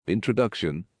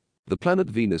Introduction. The planet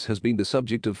Venus has been the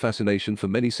subject of fascination for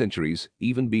many centuries,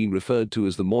 even being referred to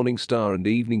as the morning star and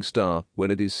evening star when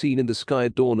it is seen in the sky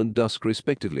at dawn and dusk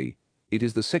respectively. It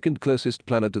is the second closest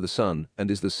planet to the Sun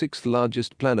and is the sixth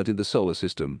largest planet in the solar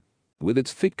system. With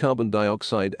its thick carbon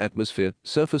dioxide atmosphere,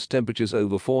 surface temperatures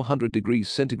over 400 degrees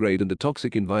centigrade and a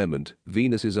toxic environment,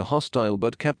 Venus is a hostile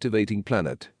but captivating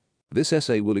planet. This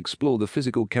essay will explore the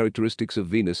physical characteristics of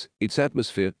Venus, its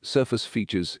atmosphere, surface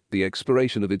features, the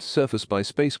exploration of its surface by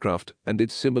spacecraft, and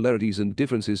its similarities and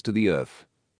differences to the Earth.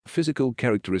 Physical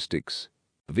characteristics.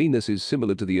 Venus is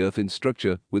similar to the Earth in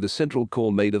structure, with a central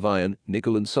core made of iron,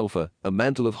 nickel and sulfur, a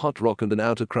mantle of hot rock and an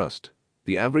outer crust.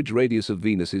 The average radius of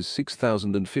Venus is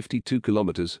 6,052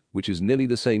 kilometers, which is nearly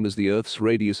the same as the Earth's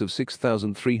radius of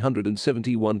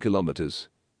 6,371 kilometers.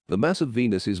 The mass of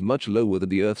Venus is much lower than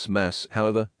the Earth's mass,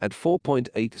 however, at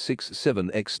 4.867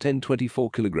 x 1024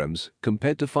 kilograms,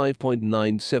 compared to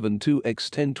 5.972 x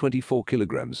 1024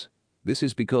 kilograms. This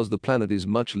is because the planet is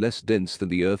much less dense than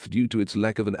the Earth due to its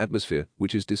lack of an atmosphere,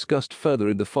 which is discussed further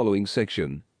in the following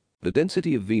section. The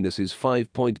density of Venus is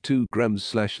 5.2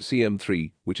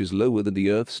 grams/cm3, which is lower than the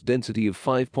Earth's density of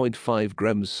 5.5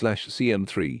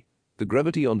 grams/cm3. The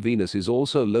gravity on Venus is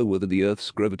also lower than the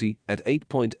Earth's gravity at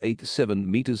 8.87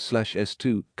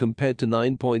 meters/s2 compared to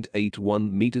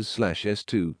 9.81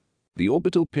 meters/s2. The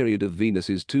orbital period of Venus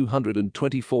is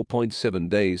 224.7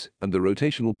 days and the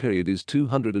rotational period is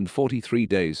 243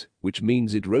 days, which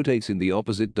means it rotates in the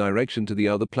opposite direction to the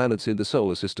other planets in the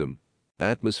solar system.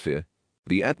 Atmosphere.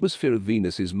 The atmosphere of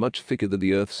Venus is much thicker than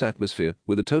the Earth's atmosphere,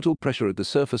 with a total pressure at the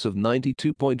surface of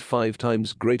 92.5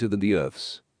 times greater than the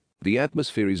Earth's. The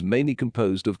atmosphere is mainly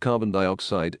composed of carbon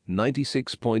dioxide,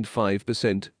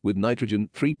 96.5%, with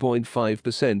nitrogen,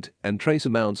 3.5%, and trace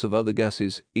amounts of other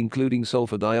gases, including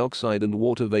sulfur dioxide and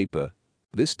water vapor.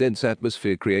 This dense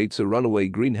atmosphere creates a runaway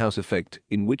greenhouse effect,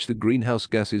 in which the greenhouse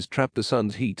gases trap the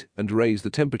sun's heat and raise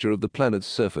the temperature of the planet's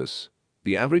surface.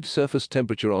 The average surface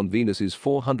temperature on Venus is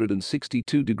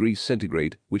 462 degrees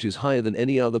centigrade, which is higher than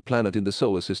any other planet in the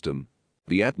solar system.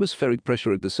 The atmospheric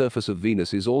pressure at the surface of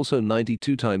Venus is also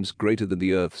 92 times greater than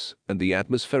the Earth's, and the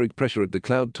atmospheric pressure at the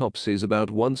cloud tops is about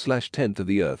 1/10th of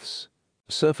the Earth's.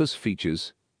 Surface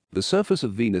features. The surface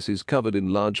of Venus is covered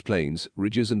in large plains,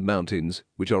 ridges and mountains,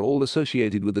 which are all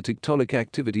associated with the tectonic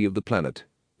activity of the planet.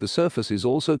 The surface is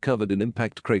also covered in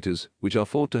impact craters, which are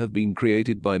thought to have been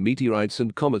created by meteorites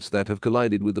and comets that have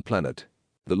collided with the planet.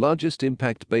 The largest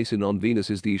impact basin on Venus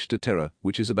is the Terra,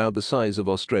 which is about the size of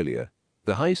Australia.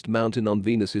 The highest mountain on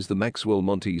Venus is the Maxwell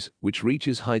Montes, which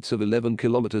reaches heights of 11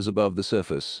 kilometers above the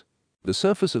surface. The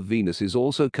surface of Venus is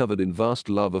also covered in vast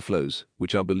lava flows,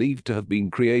 which are believed to have been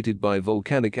created by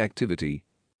volcanic activity.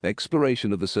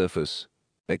 Exploration of the surface.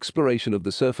 Exploration of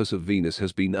the surface of Venus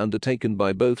has been undertaken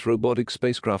by both robotic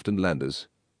spacecraft and landers.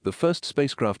 The first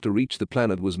spacecraft to reach the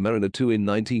planet was Mariner 2 in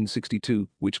 1962,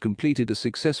 which completed a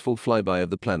successful flyby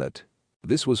of the planet.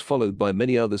 This was followed by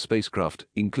many other spacecraft,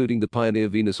 including the Pioneer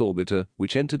Venus Orbiter,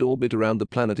 which entered orbit around the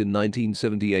planet in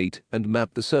 1978 and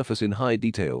mapped the surface in high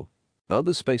detail.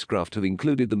 Other spacecraft have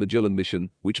included the Magellan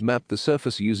mission, which mapped the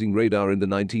surface using radar in the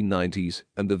 1990s,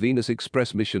 and the Venus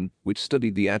Express mission, which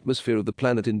studied the atmosphere of the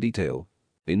planet in detail.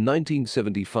 In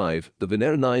 1975, the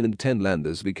Venera 9 and 10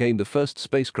 landers became the first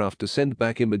spacecraft to send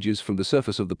back images from the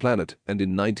surface of the planet, and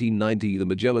in 1990 the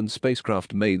Magellan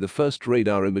spacecraft made the first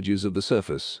radar images of the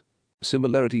surface.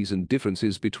 Similarities and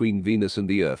differences between Venus and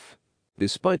the Earth.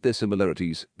 Despite their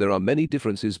similarities, there are many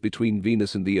differences between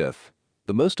Venus and the Earth.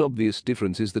 The most obvious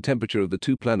difference is the temperature of the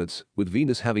two planets, with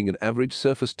Venus having an average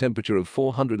surface temperature of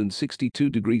 462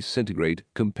 degrees centigrade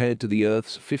compared to the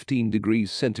Earth's 15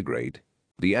 degrees centigrade.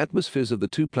 The atmospheres of the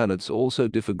two planets also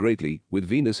differ greatly, with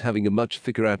Venus having a much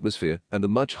thicker atmosphere and a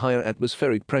much higher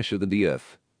atmospheric pressure than the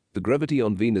Earth. The gravity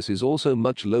on Venus is also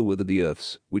much lower than the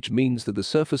Earth's, which means that the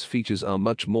surface features are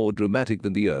much more dramatic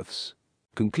than the Earth's.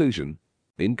 Conclusion.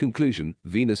 In conclusion,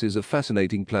 Venus is a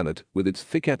fascinating planet with its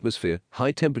thick atmosphere,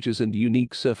 high temperatures and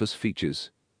unique surface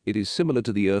features. It is similar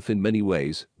to the Earth in many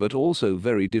ways, but also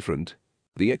very different.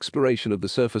 The exploration of the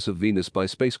surface of Venus by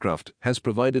spacecraft has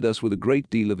provided us with a great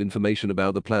deal of information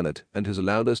about the planet and has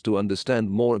allowed us to understand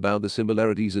more about the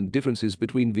similarities and differences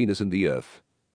between Venus and the Earth.